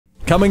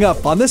Coming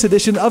up on this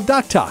edition of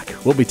Doc Talk,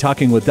 we'll be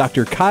talking with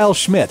Dr. Kyle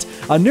Schmidt,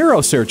 a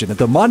neurosurgeon at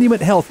the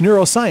Monument Health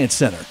Neuroscience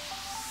Center.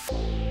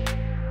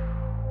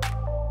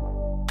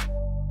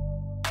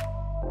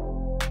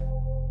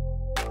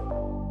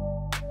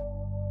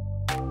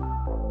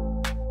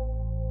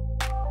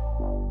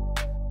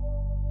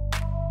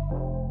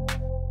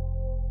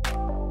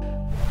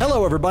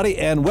 Hello, everybody,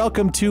 and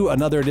welcome to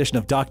another edition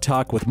of Doc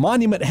Talk with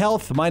Monument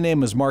Health. My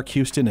name is Mark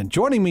Houston, and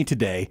joining me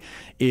today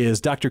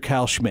is Dr.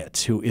 Kyle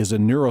Schmidt, who is a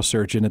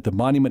neurosurgeon at the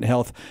Monument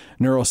Health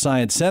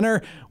Neuroscience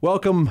Center.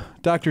 Welcome,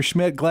 Dr.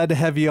 Schmidt. Glad to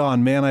have you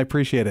on, man. I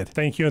appreciate it.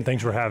 Thank you, and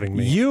thanks for having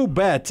me. You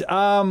bet.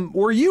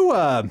 Were you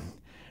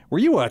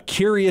a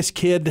curious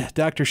kid,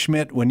 Dr.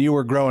 Schmidt, when you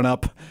were growing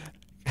up?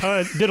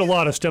 Did a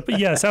lot of stuff, but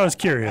yes, I was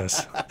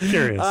curious.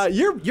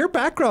 Your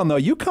background, though,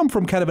 you come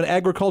from kind of an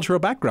agricultural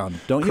background,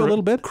 don't you, a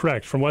little bit?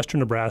 Correct. From western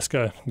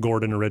Nebraska,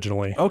 Gordon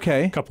originally.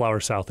 Okay. A couple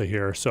hours south of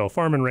here. So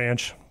farm and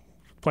ranch.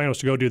 Plan was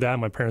to go do that.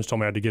 My parents told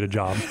me I had to get a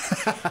job.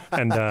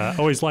 And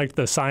always liked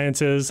the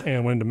sciences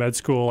and went to med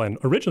school and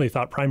originally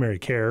thought primary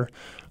care.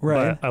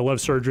 Right. But I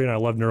love surgery and I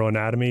love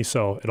neuroanatomy,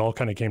 so it all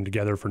kind of came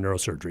together for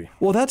neurosurgery.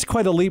 Well, that's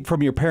quite a leap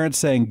from your parents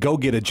saying, go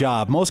get a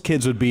job. Most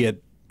kids would be at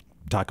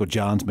Taco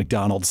John's,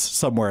 McDonald's,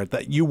 somewhere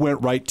that you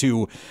went right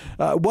to.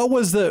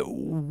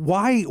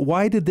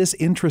 Why did this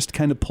interest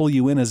kind of pull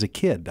you in as a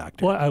kid,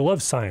 Doctor? Well, I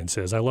love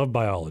sciences. I love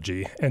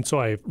biology. And so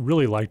I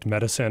really liked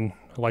medicine.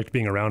 I liked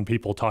being around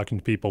people, talking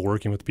to people,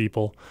 working with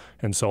people.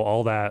 And so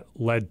all that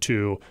led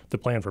to the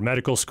plan for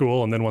medical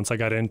school. And then once I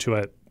got into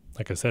it,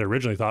 like I said,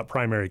 originally thought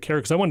primary care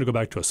because I wanted to go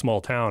back to a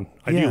small town,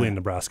 ideally in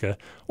Nebraska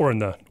or in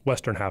the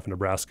western half of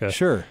Nebraska.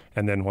 Sure.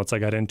 And then once I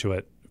got into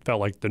it, felt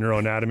like the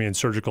neuroanatomy and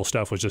surgical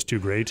stuff was just too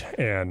great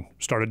and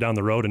started down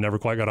the road and never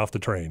quite got off the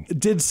train.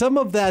 Is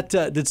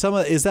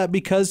that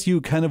because you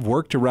kind of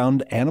worked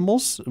around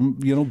animals,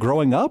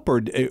 growing up,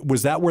 or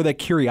was that where that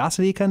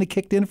curiosity kind of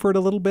kicked in for it a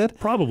little bit?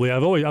 Probably.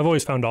 I've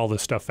always found all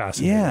this stuff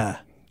fascinating. Yeah.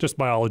 Just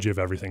biology of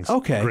everything's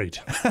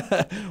great.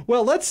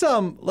 Well,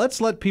 let's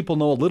let people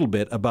know a little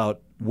bit about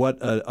what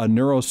a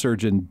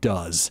neurosurgeon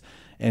does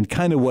and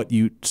kind of what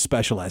you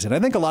specialize in. I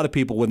think a lot of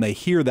people, when they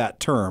hear that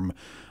term,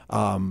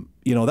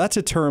 that's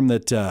a term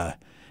that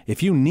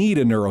if you need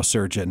a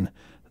neurosurgeon,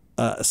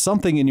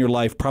 something in your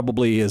life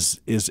probably is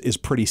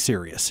pretty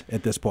serious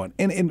at this point.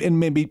 In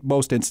maybe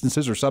most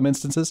instances or some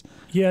instances.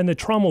 Yeah, in the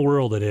trauma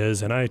world it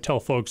is. And I tell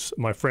folks,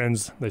 my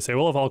friends, they say,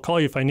 well, if I'll call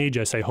you if I need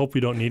you, I say, hope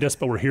you don't need us,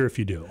 but we're here if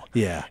you do.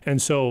 Yeah.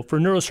 And so for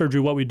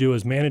neurosurgery, what we do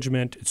is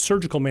it's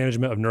surgical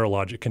management of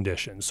neurologic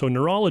conditions. So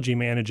neurology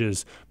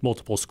manages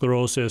multiple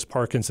sclerosis,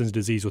 Parkinson's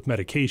disease with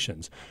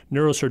medications.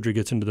 Neurosurgery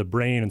gets into the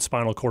brain and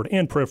spinal cord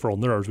and peripheral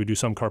nerves. We do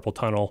some carpal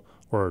tunnel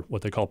or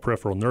what they call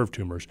peripheral nerve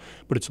tumors,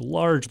 but it's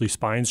largely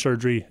spine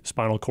surgery,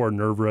 spinal cord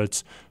nerve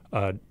roots,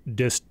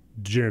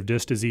 degenerative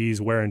disc disease,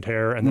 wear and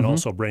tear, and then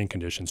also brain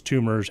conditions,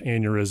 tumors,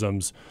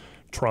 aneurysms,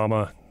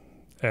 trauma,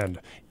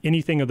 and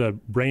anything of the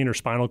brain or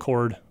spinal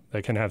cord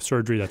that can have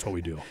surgery, that's what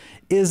we do.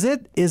 Is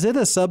it a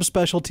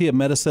subspecialty of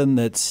medicine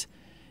is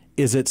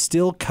it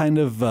still kind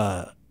of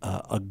a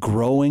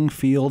growing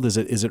field? Is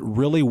it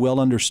really well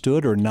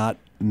understood or not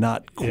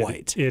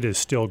quite? It is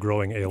still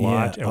growing a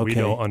lot, and we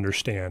don't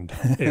understand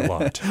a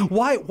lot.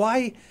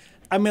 Why?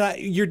 I mean,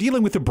 you're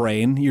dealing with the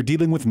brain, you're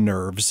dealing with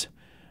nerves,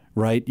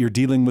 right? You're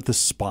dealing with the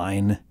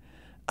spine.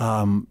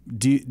 Do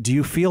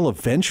you feel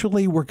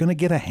eventually we're going to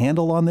get a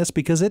handle on this?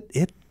 Because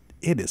it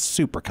is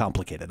super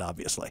complicated,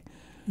 obviously.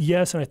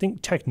 Yes, and I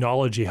think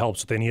technology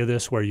helps with any of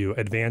this, where you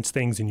advance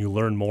things and you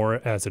learn more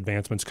as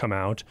advancements come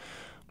out.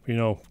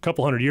 A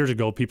couple hundred years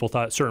ago, people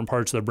thought certain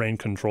parts of the brain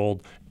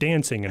controlled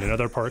dancing and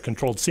another part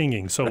controlled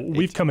singing. So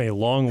we've come a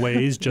long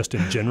ways just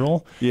in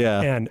general.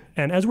 Yeah.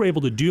 And as we're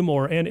able to do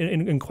more,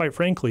 and quite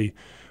frankly,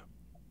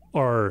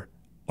 our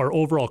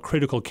overall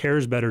critical care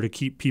is better to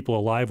keep people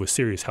alive with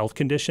serious health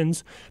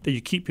conditions, that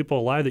you keep people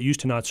alive that used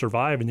to not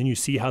survive, and then you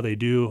see how they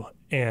do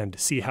and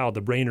see how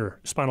the brain or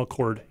spinal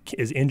cord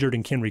is injured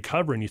and can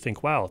recover, and you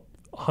think, wow,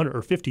 100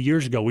 or 50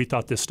 years ago, we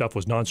thought this stuff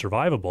was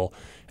non-survivable,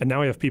 and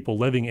now we have people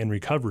living and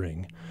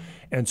recovering.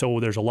 And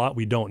so there's a lot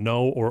we don't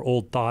know, or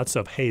old thoughts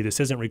of, hey, this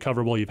isn't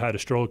recoverable, you've had a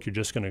stroke, you're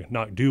just going to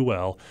not do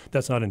well.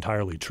 That's not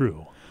entirely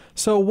true.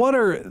 So what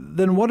are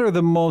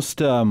the most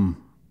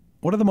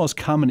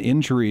common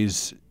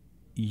injuries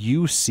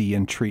you see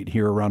and treat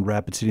here around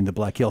Rapid City and the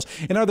Black Hills?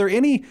 And are there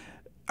any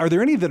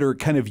that are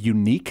kind of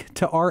unique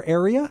to our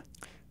area?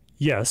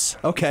 Yes.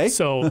 Okay.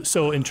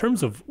 So in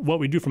terms of what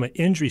we do from an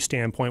injury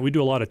standpoint, we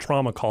do a lot of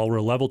trauma call. We're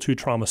a level 2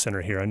 trauma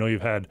center here. I know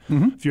you've had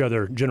a few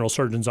other general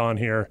surgeons on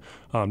here,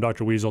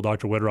 Dr. Weasel,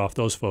 Dr. Witteroff,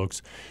 those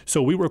folks.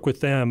 So we work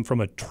with them from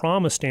a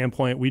trauma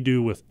standpoint. We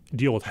deal with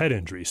head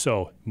injuries.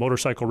 So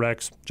motorcycle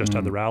wrecks, just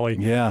had the rally.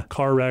 Yeah.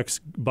 Car wrecks,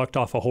 bucked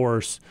off a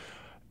horse.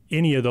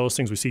 Any of those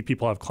things, we see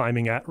people have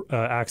climbing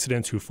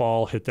accidents who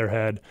fall, hit their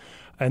head.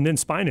 And then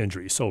spine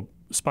injuries. So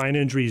spine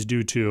injuries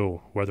due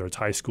to whether it's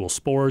high school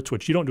sports,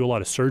 which you don't do a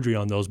lot of surgery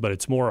on those, but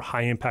it's more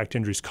high impact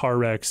injuries, car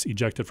wrecks,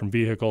 ejected from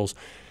vehicles.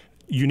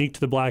 unique to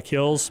the Black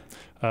Hills.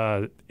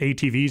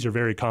 ATVs are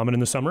very common in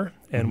the summer,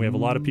 and we have a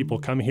lot of people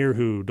come here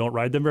who don't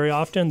ride them very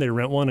often. They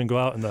rent one and go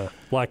out in the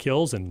Black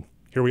Hills, and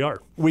here we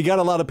are. We got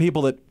a lot of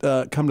people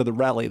that come to the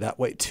rally that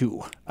way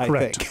too, I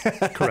Correct.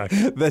 think. Correct.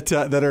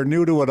 that are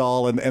new to it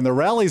all, and the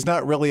rally's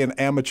not really an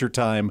amateur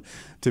time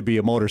to be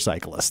a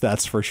motorcyclist,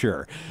 that's for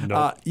sure.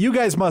 No. You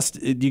guys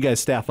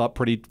staff up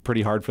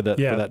pretty hard for that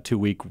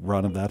 2-week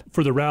run of that?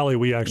 For the rally,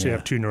 we actually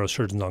have 2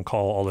 neurosurgeons on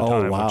call all the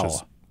time, wow. which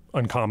is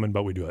uncommon,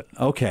 but we do it.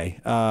 Okay.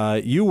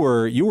 You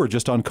were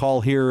just on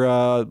call here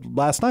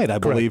last night, I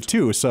believe,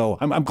 too. So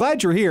I'm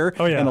glad you're here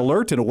and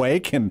alert and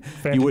awake. And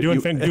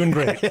doing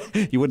great.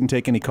 You wouldn't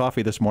take any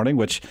coffee this morning,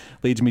 which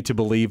leads me to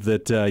believe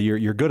that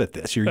you're good at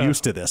this. You're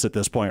used to this at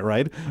this point,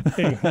 right?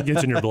 Hey, it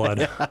gets in your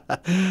blood.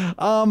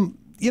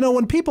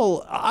 When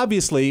people,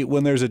 obviously,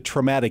 when there's a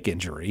traumatic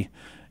injury,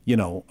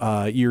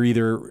 you're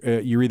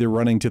either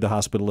running to the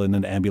hospital in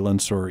an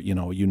ambulance or, you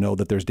know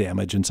that there's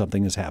damage and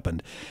something has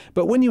happened.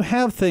 But when you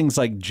have things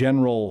like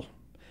general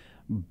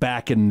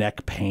back and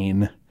neck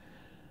pain,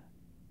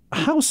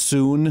 how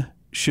soon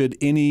should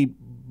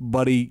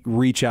anybody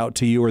reach out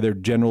to you or their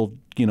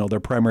their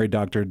primary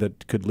doctor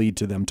that could lead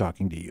to them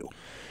talking to you?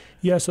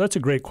 Yeah, so that's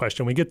a great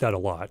question. We get that a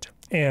lot.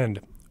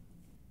 And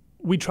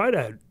we try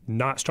to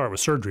not start with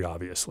surgery,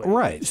 obviously.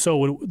 Right.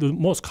 So the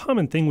most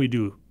common thing we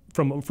do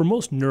for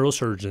most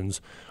neurosurgeons,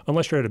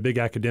 unless you're at a big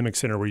academic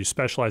center where you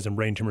specialize in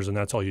brain tumors and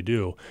that's all you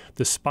do,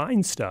 the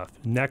spine stuff,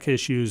 neck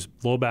issues,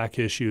 low back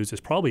issues, is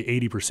probably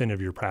 80%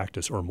 of your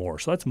practice or more.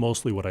 So that's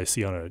mostly what I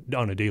see on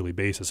a daily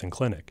basis in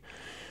clinic.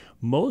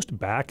 Most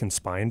back and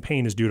spine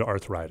pain is due to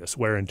arthritis,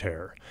 wear and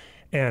tear.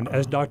 And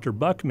as Dr.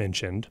 Buck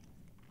mentioned,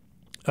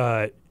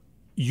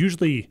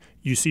 usually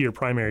you see your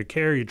primary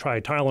care, you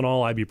try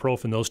Tylenol,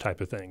 ibuprofen, those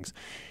type of things.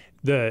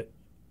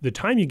 The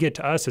time you get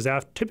to us is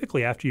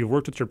typically after you've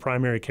worked with your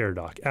primary care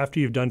doc, after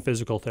you've done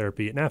physical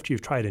therapy, and after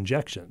you've tried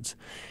injections.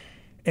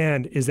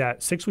 And is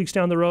that 6 weeks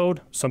down the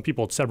road? Some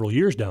people it's several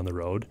years down the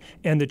road.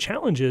 And the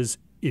challenge is,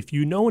 if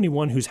you know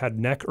anyone who's had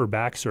neck or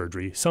back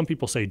surgery, some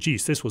people say,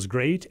 geez, this was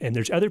great. And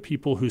there's other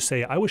people who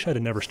say, I wish I'd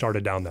have never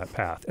started down that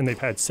path. And they've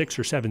had 6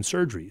 or 7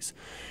 surgeries.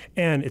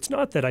 And it's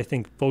not that I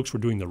think folks were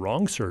doing the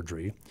wrong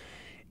surgery.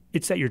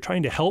 It's that you're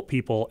trying to help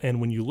people. And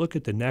when you look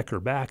at the neck or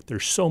back,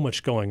 there's so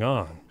much going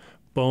on.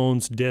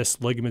 Bones,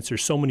 discs, ligaments,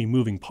 there's so many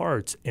moving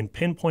parts, and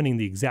pinpointing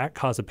the exact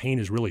cause of pain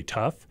is really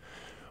tough,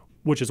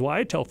 which is why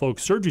I tell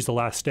folks surgery's the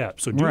last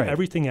step. So do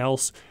everything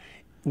else.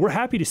 We're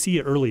happy to see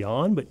it early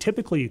on, but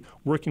typically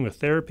working with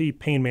therapy,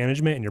 pain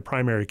management, and your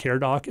primary care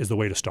doc is the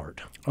way to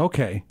start.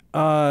 Okay.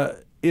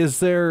 Is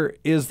there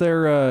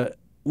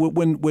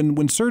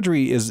when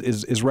surgery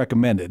is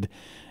recommended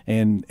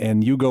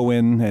and you go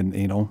in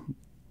and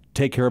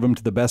take care of them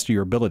to the best of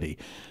your ability,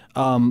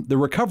 the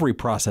recovery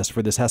process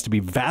for this has to be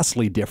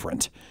vastly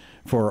different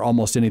for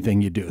almost anything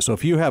you do. So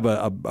if you have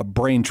a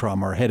brain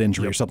trauma or head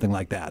injury or something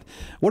like that,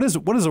 what does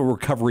a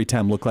recovery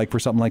time look like for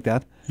something like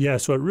that? Yeah,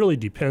 so it really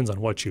depends on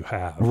what you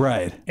have.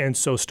 Right. And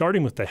so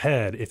starting with the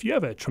head, if you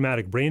have a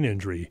traumatic brain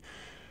injury,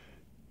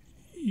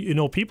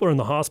 people are in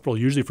the hospital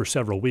usually for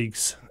several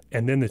weeks,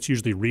 and then it's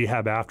usually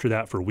rehab after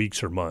that for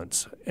weeks or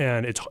months.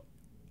 And it's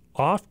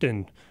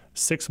often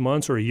 6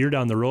 months or a year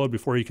down the road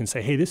before you can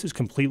say, hey, this is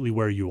completely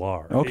where you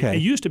are. Okay.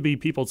 It used to be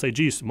people would say,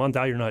 geez, a month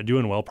out you're not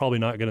doing well, probably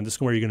not this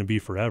is where you're going to be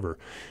forever.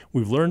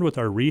 We've learned with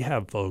our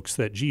rehab folks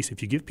that, geez,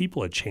 if you give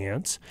people a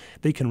chance,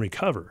 they can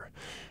recover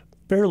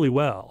fairly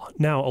well.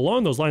 Now,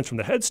 along those lines from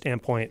the head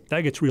standpoint,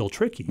 that gets real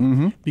tricky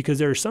because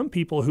there are some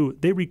people who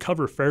they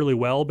recover fairly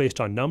well based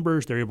on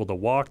numbers. They're able to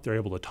walk, they're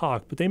able to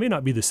talk, but they may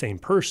not be the same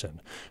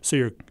person. So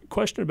your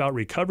question about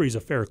recovery is a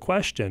fair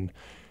question.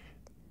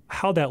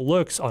 How that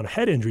looks on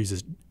head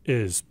injuries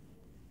is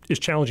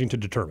challenging to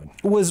determine.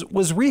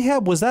 Was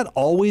rehab, was that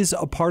always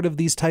a part of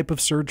these type of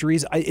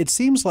surgeries? It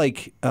seems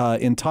like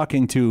in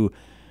talking to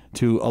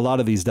a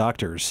lot of these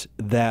doctors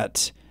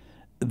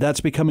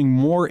that's becoming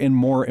more and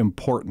more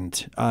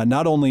important,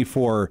 not only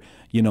for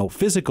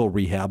physical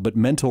rehab, but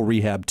mental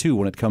rehab too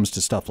when it comes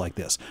to stuff like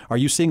this. Are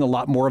you seeing a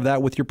lot more of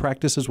that with your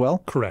practice as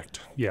well? Correct,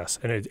 yes.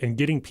 And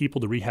getting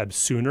people to rehab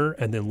sooner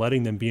and then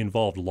letting them be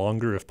involved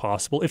longer if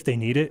possible, if they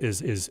need it,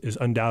 is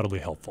undoubtedly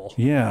helpful.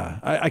 Yeah,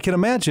 I can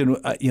imagine,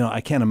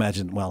 I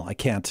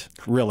can't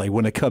really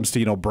when it comes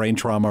to, brain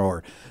trauma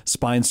or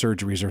spine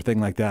surgeries or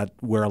thing like that,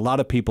 where a lot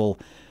of people,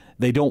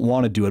 they don't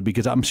want to do it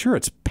because I'm sure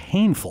it's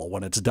painful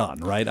when it's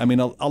done, right? I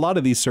mean, a lot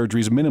of these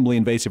surgeries, minimally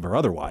invasive or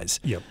otherwise,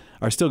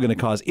 are still going to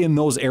cause in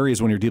those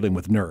areas when you're dealing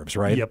with nerves,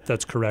 right? Yep,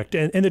 that's correct.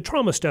 And the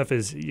trauma stuff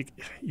is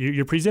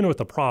you're presented with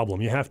a problem.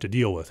 You have to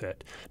deal with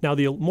it. Now,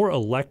 the more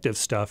elective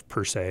stuff,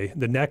 per se,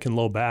 the neck and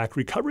low back,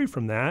 recovery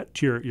from that,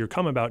 to your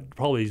comment about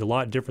probably is a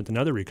lot different than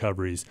other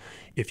recoveries.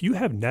 If you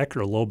have neck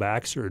or low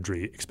back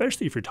surgery,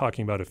 especially if you're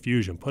talking about a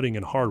fusion, putting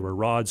in hardware,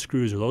 rods,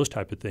 screws, or those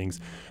type of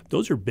things,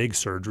 those are big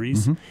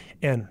surgeries.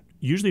 And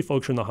usually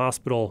folks are in the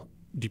hospital,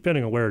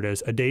 depending on where it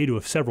is, a day to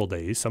several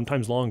days,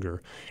 sometimes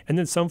longer. And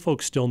then some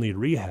folks still need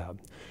rehab.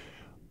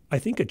 I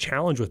think a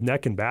challenge with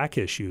neck and back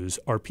issues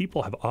are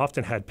people have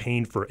often had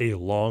pain for a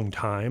long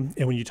time.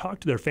 And when you talk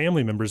to their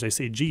family members, they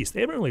say, geez,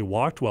 they haven't really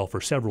walked well for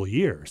several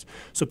years.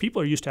 So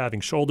people are used to having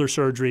shoulder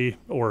surgery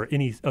or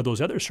any of those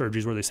other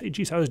surgeries where they say,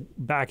 geez, I was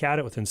back at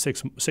it within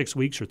six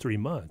weeks or 3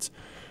 months.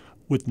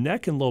 With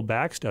neck and low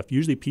back stuff,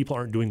 usually people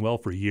aren't doing well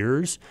for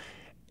years.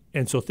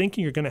 And so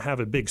thinking you're going to have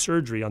a big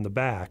surgery on the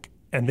back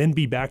and then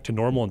be back to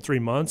normal in 3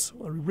 months,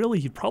 well, really,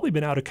 you've probably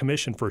been out of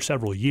commission for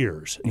several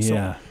years.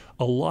 Yeah. So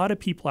a lot of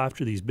people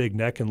after these big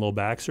neck and low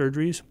back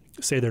surgeries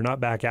say they're not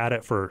back at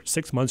it for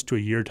 6 months to a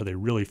year till they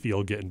really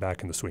feel getting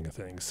back in the swing of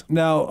things.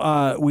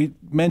 Now, we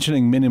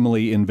mentioning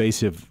minimally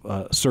invasive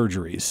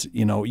surgeries.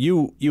 You know,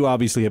 you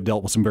obviously have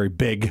dealt with some very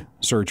big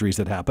surgeries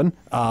that happen.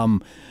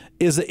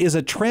 Is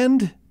a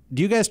trend?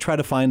 Do you guys try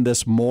to find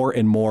this more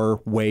and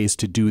more ways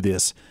to do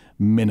this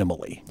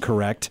minimally?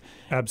 Correct.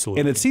 Absolutely.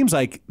 And it seems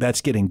like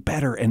that's getting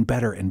better and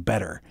better and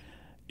better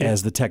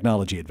as the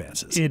technology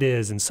advances. It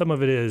is, and some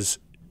of it is.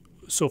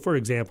 So, for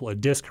example, a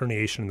disc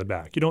herniation in the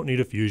back. You don't need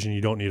a fusion.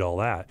 You don't need all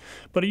that.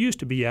 But it used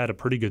to be at a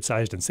pretty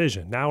good-sized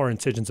incision. Now our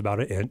incision's about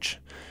 1 inch.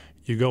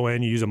 You go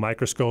in, you use a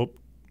microscope,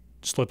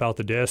 slip out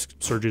the disc.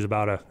 Surgery's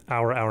about an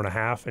hour, hour and a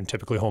half, and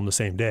typically home the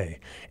same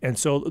day. And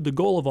so the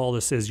goal of all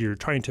this is you're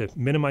trying to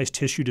minimize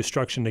tissue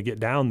destruction to get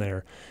down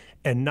there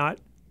and not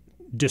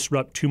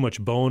disrupt too much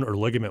bone or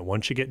ligament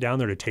once you get down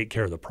there to take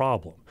care of the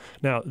problem.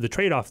 Now, the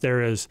trade-off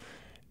there is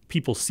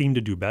people seem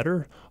to do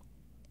better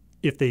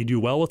if they do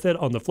well with it.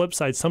 On the flip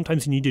side,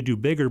 sometimes you need to do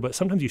bigger, but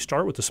sometimes you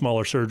start with the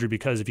smaller surgery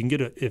because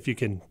if you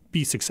can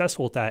be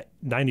successful at that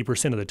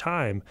 90% of the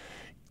time,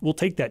 we'll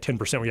take that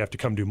 10% where you have to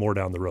come do more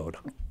down the road.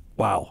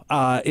 Wow.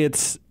 I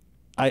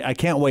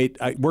can't wait.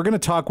 We're going to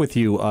talk with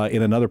you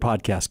in another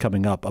podcast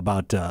coming up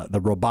about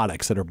the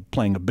robotics that are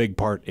playing a big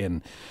part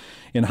in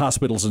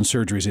hospitals and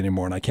surgeries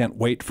anymore, and I can't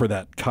wait for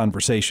that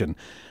conversation.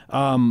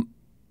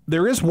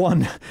 There is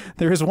one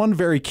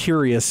very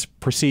curious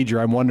procedure.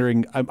 I'm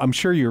wondering, I'm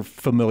sure you're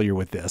familiar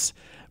with this,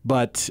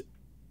 but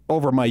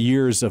over my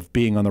years of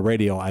being on the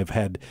radio, I've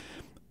had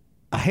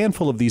a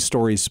handful of these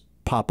stories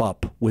pop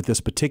up with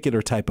this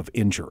particular type of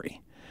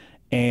injury.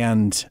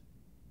 And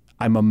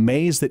I'm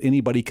amazed that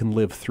anybody can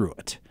live through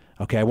it.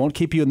 Okay, I won't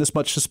keep you in this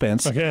much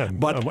suspense. Okay,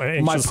 but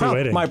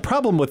my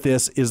problem with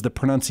this is the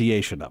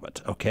pronunciation of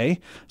it. Okay,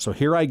 so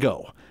here I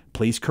go.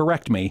 Please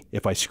correct me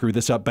if I screw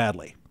this up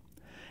badly.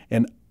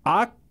 An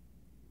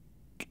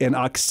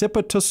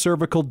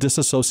occipitocervical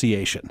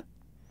disassociation.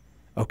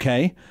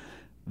 Okay,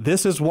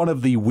 this is one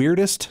of the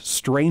weirdest,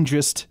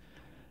 strangest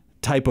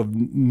type of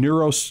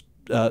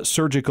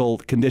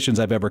neurosurgical conditions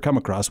I've ever come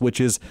across, which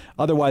is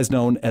otherwise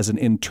known as an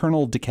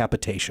internal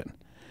decapitation.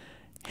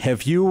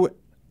 Have you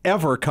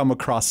ever come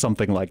across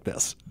something like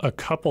this? A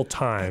couple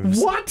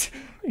times. What?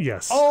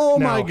 Yes. Oh,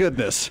 now, my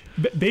goodness.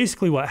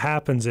 Basically what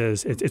happens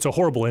is it's a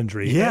horrible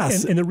injury.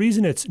 Yes. And the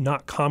reason it's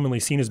not commonly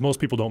seen is most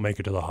people don't make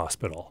it to the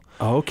hospital.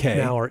 Okay.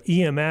 Now, our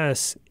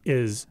EMS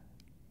is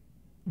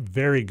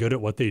very good at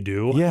what they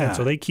do. Yeah. And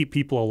so they keep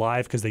people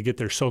alive because they get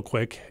there so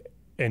quick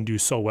and do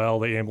so well.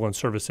 The ambulance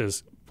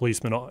services,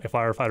 policemen,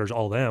 firefighters,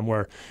 all them,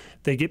 where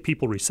they get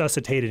people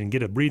resuscitated and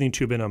get a breathing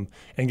tube in them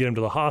and get them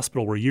to the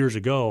hospital, where years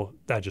ago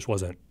that just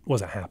wasn't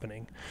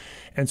happening.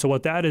 And so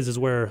what that is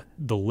where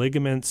the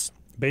ligaments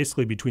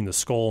basically between the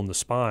skull and the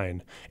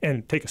spine,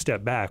 and take a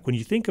step back, when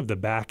you think of the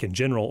back in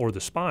general or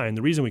the spine,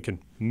 the reason we can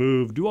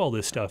move, do all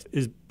this stuff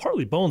is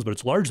partly bones, but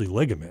it's largely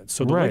ligaments.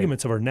 So the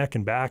ligaments of our neck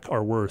and back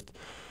are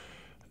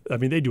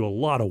they do a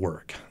lot of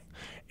work.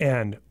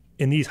 And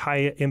in these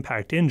high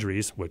impact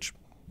injuries, which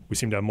we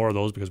seem to have more of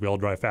those because we all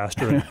drive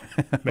faster and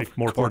make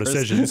more poor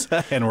decisions.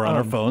 And we're on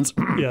our phones.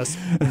 Yes.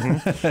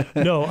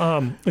 Mm-hmm.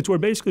 No, it's where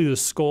basically the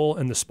skull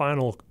and the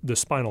spinal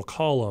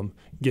column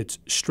gets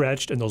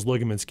stretched and those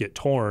ligaments get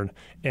torn.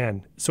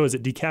 And so is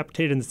it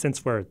decapitated in the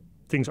sense where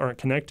things aren't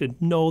connected?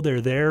 No,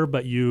 they're there,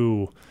 but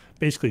you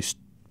basically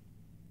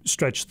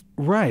stretch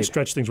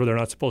things where they're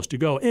not supposed to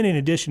go. And in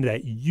addition to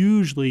that,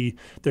 usually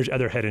there's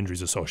other head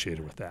injuries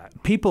associated with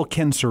that. People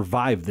can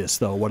survive this,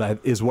 though, what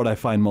I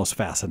find most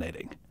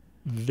fascinating.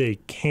 They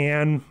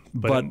can,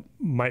 but it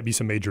might be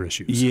some major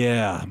issues.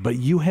 Yeah, but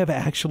you have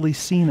actually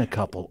seen a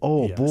couple.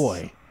 Oh, yes.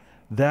 Boy.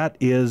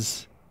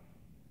 That's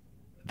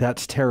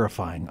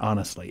terrifying,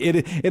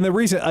 honestly. And the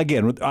reason,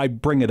 again, I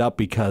bring it up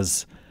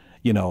because,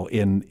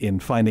 in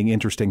finding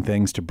interesting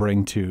things to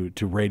bring to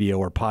radio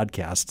or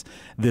podcasts,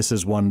 this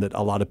is one that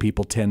a lot of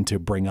people tend to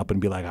bring up and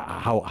be like,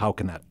 how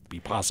can that be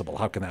possible?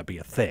 How can that be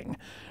a thing?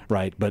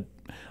 Right? But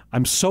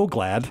I'm so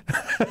glad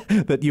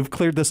that you've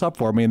cleared this up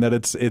for me and that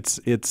it's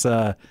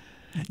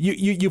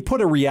you put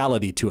a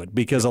reality to it,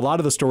 because a lot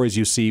of the stories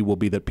you see will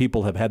be that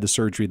people have had the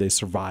surgery, they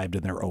survived,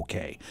 and they're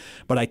okay.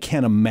 But I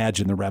can't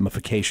imagine the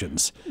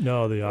ramifications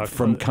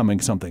from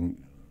coming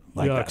something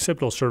like that.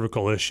 Occipital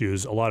cervical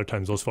issues, a lot of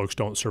times those folks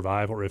don't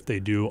survive, or if they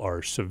do,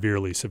 are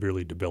severely,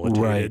 severely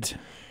debilitated. Right.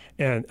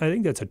 And I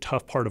think that's a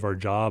tough part of our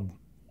job,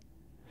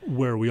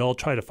 where we all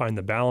try to find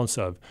the balance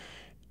of,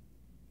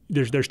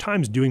 there's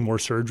times doing more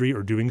surgery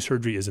or doing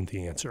surgery isn't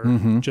the answer.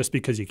 Mm-hmm. Just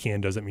because you can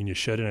doesn't mean you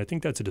should. And I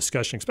think that's a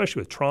discussion, especially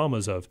with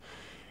traumas, of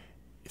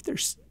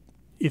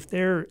if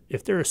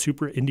they're a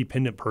super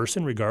independent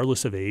person,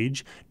 regardless of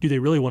age, do they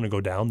really want to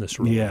go down this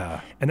road?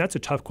 Yeah. And that's a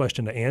tough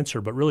question to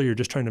answer, but really you're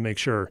just trying to make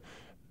sure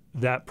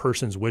that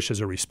person's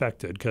wishes are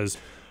respected. Because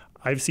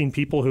I've seen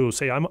people who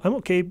say, I'm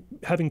okay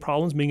having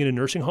problems being in a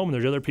nursing home, and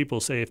there's other people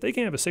who say if they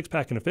can't have a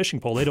six-pack and a fishing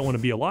pole, they don't want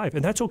to be alive,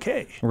 and that's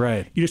okay.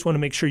 Right. You just want to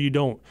make sure you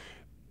don't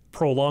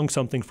prolong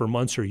something for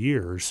months or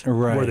years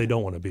where they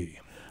don't want to be.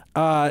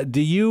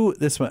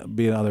 This might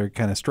be another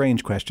kind of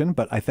strange question,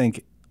 but I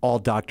think all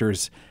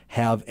doctors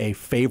have a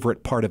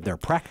favorite part of their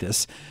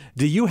practice.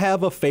 Do you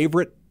have a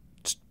favorite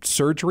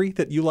surgery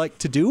that you like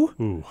to do?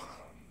 Ooh.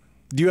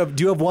 Do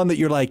you have one that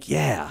you're like,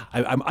 yeah,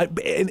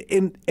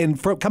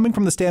 coming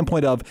from the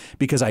standpoint of,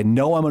 because I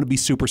know I'm going to be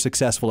super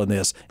successful in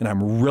this and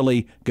I'm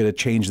really going to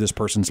change this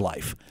person's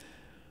life?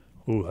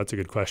 Ooh, that's a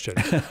good question.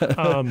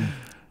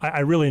 I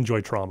really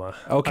enjoy trauma.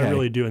 Okay. I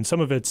really do. And some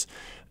of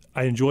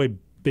I enjoy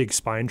big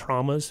spine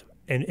traumas.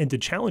 And the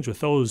challenge with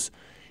those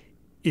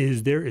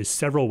is there is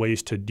several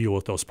ways to deal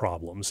with those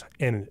problems.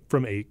 And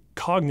from a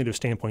cognitive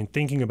standpoint,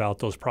 thinking about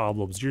those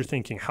problems, you're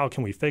thinking, how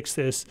can we fix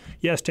this?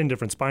 Yes, 10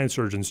 different spine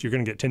surgeons, you're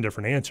going to get 10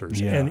 different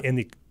answers. Yeah.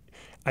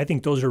 I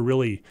think those are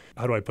really,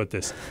 how do I put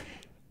this?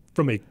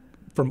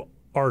 From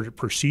our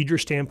procedure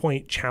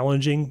standpoint,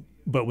 challenging,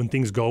 but when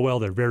things go well,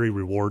 they're very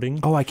rewarding.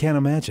 Oh, I can't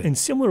imagine.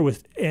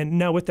 And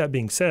now with that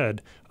being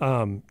said,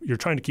 you're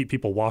trying to keep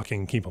people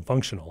walking, keep them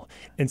functional.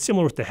 And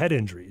similar with the head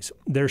injuries,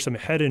 there's some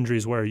head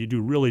injuries where you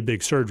do really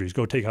big surgeries,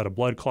 go take out a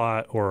blood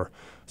clot, or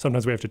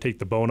sometimes we have to take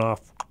the bone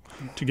off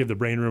to give the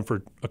brain room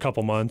for a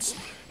couple months.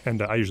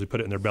 And I usually put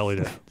it in their belly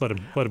to let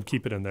them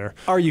keep it in there.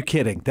 Are you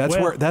kidding?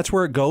 That's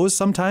where it goes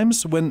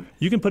sometimes when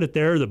you can put it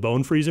there, the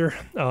bone freezer.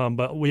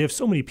 But we have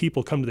so many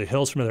people come to the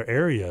hills from other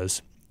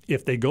areas.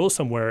 If they go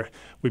somewhere,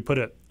 we put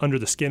it under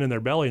the skin in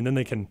their belly, and then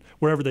they can,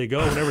 wherever they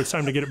go, whenever it's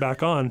time to get it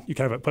back on, you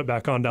can have it put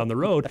back on down the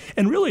road.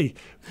 And really,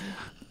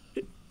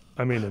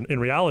 I mean, in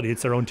reality,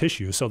 it's their own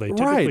tissue, so they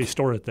typically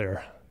store it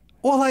there.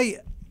 Well,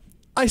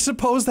 I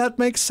suppose that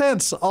makes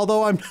sense,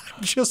 although I'm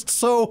just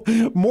so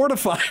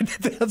mortified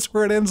that that's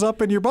where it ends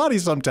up in your body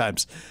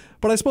sometimes.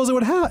 But I suppose it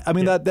would have. I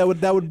mean,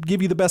 that would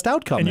give you the best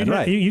outcome, and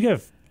right? You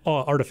have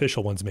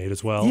artificial ones made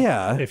as well.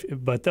 Yeah.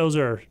 But those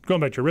are,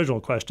 going back to your original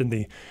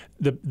question,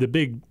 the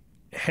big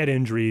head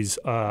injuries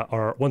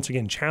are once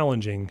again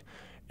challenging,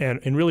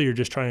 and really you're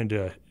just trying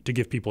to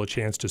give people a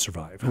chance to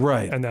survive.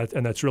 Right. And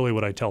that's really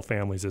what I tell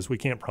families is we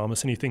can't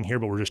promise anything here,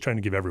 but we're just trying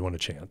to give everyone a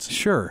chance.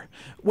 Sure.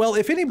 Well,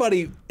 if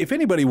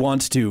anybody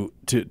wants to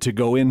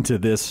go into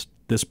this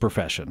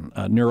profession,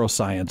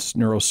 neuroscience,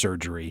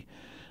 neurosurgery,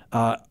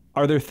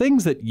 are there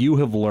things that you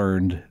have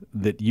learned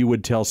that you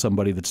would tell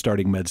somebody that's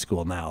starting med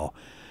school now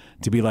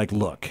to be like,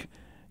 look,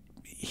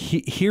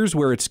 here's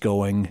where it's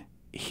going.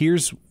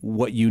 Here's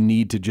what you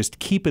need to just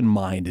keep in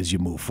mind as you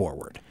move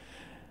forward.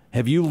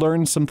 Have you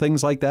learned some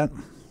things like that?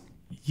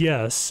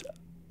 Yes.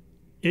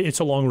 It's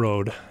a long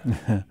road.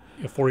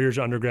 4 years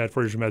of undergrad,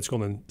 4 years of med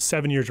school, and then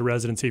 7 years of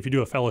residency. If you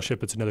do a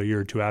fellowship, it's another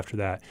year or two after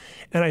that.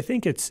 And I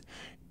think it's,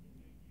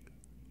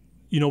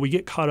 we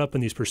get caught up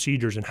in these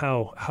procedures and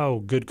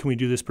how good can we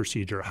do this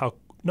procedure?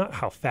 Not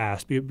how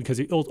fast, because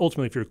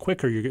ultimately if you're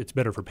quicker, it's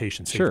better for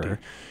patient safety. Sure.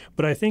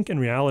 But I think in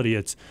reality,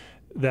 it's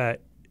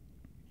that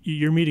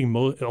you're meeting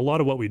a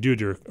lot of what we do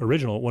to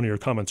one of your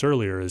comments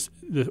earlier is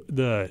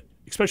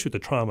especially with the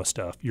trauma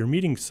stuff, you're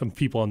meeting some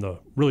people on the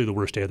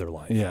worst day of their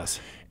life. Yes.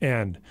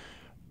 And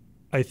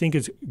I think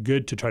it's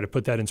good to try to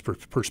put that in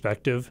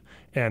perspective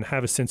and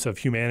have a sense of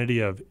humanity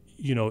of,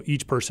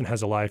 each person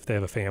has a life, they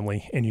have a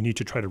family, and you need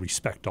to try to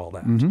respect all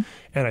that. Mm-hmm.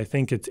 And I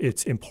think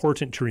it's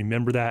important to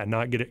remember that and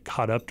not get it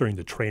caught up during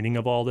the training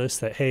of all this,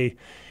 that, hey,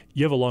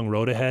 you have a long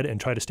road ahead, and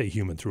try to stay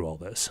human through all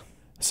this.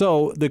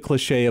 So the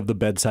cliche of the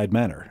bedside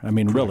manner,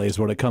 really is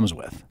what it comes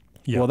with.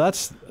 Yeah. Well,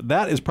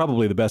 that is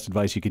probably the best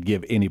advice you could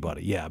give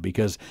anybody. Yeah,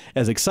 because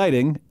as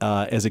exciting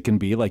as it can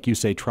be, like you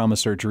say, trauma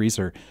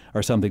surgeries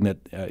are something that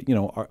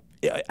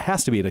it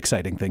has to be an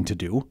exciting thing to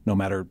do, no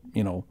matter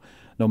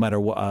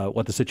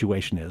what the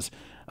situation is.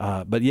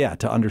 But yeah,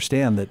 to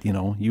understand that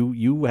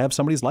you have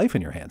somebody's life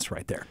in your hands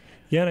right there.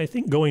 Yeah, and I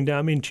think going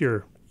down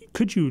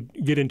could you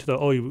get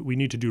into we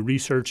need to do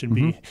research and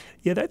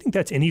mm-hmm. I think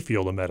that's any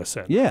field of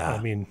medicine.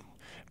 Yeah.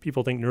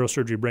 People think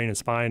neurosurgery, brain and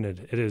spine,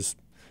 it is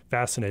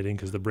fascinating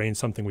because the brain's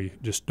something we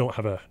just don't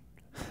have a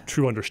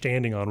true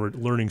understanding on. We're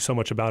learning so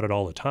much about it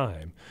all the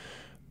time.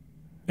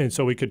 And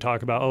so we could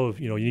talk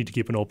about, you need to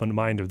keep an open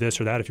mind of this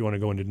or that if you want to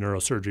go into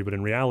neurosurgery. But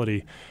in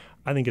reality,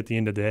 I think at the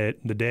end of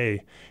the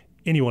day,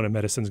 anyone in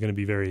medicine is going to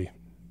be very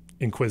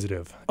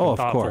inquisitive and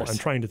thoughtful and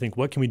trying to think,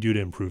 what can we do to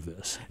improve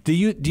this? Do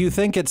you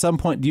think at some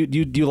point, do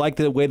you like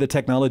the way the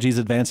technology is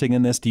advancing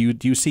in this? Do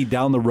you see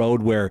down the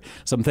road where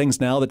some things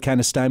now that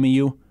kind of stymie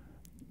you?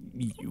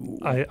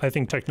 I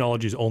think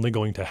technology is only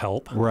going to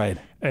help. Right.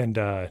 And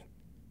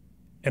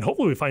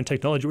hopefully we find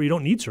technology where you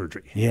don't need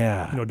surgery.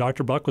 Yeah.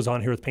 Dr. Buck was on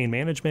here with pain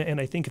management,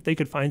 and I think if they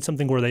could find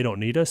something where they don't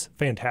need us,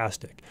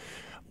 fantastic.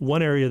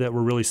 One area that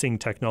we're really seeing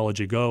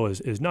technology go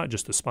is not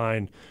just the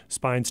spine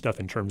stuff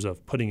in terms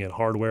of putting in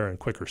hardware and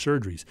quicker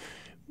surgeries,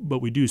 but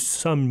we do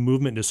some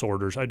movement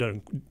disorders. I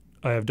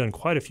have done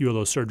quite a few of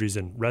those surgeries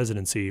in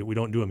residency. We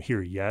don't do them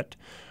here yet,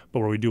 but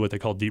where we do what they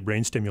call deep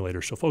brain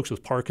stimulators. So folks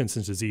with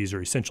Parkinson's disease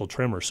or essential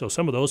tremor. So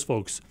some of those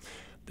folks,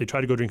 they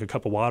try to go drink a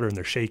cup of water and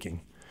they're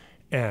shaking.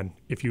 And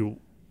if you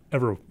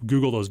ever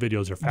Google those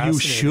videos, they're fascinating. You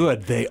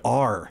should. They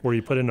are. Where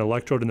you put an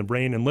electrode in the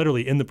brain, and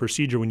literally in the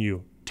procedure, when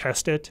you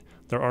test it,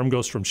 their arm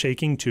goes from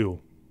shaking to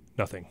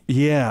nothing.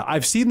 Yeah,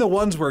 I've seen the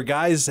ones where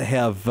guys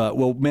have,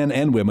 men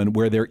and women,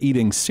 where they're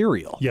eating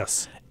cereal.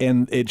 Yes.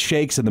 And it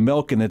shakes in the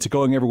milk, and it's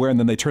going everywhere, and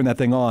then they turn that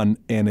thing on,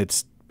 and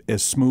it's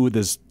as smooth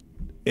as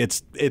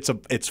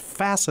it's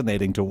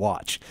fascinating to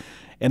watch.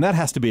 And that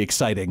has to be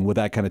exciting with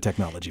that kind of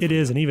technology. It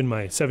is, and even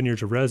my 7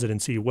 years of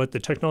residency, what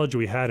the technology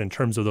we had in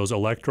terms of those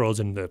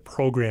electrodes and the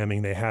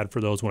programming they had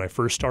for those when I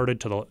first started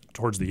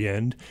towards the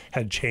end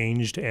had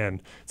changed.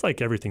 And it's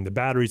like everything. The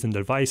batteries and the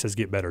devices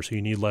get better, so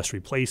you need less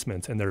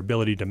replacements. And their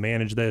ability to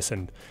manage this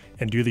and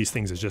do these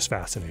things is just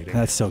fascinating.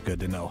 That's so good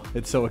to know.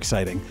 It's so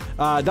exciting.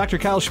 Dr.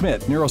 Kyle Schmidt,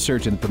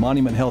 neurosurgeon at the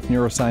Monument Health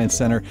Neuroscience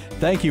Center.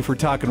 Thank you for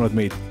talking with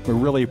me. We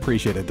really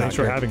appreciate it, Doctor. Thanks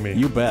for having me.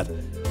 You bet.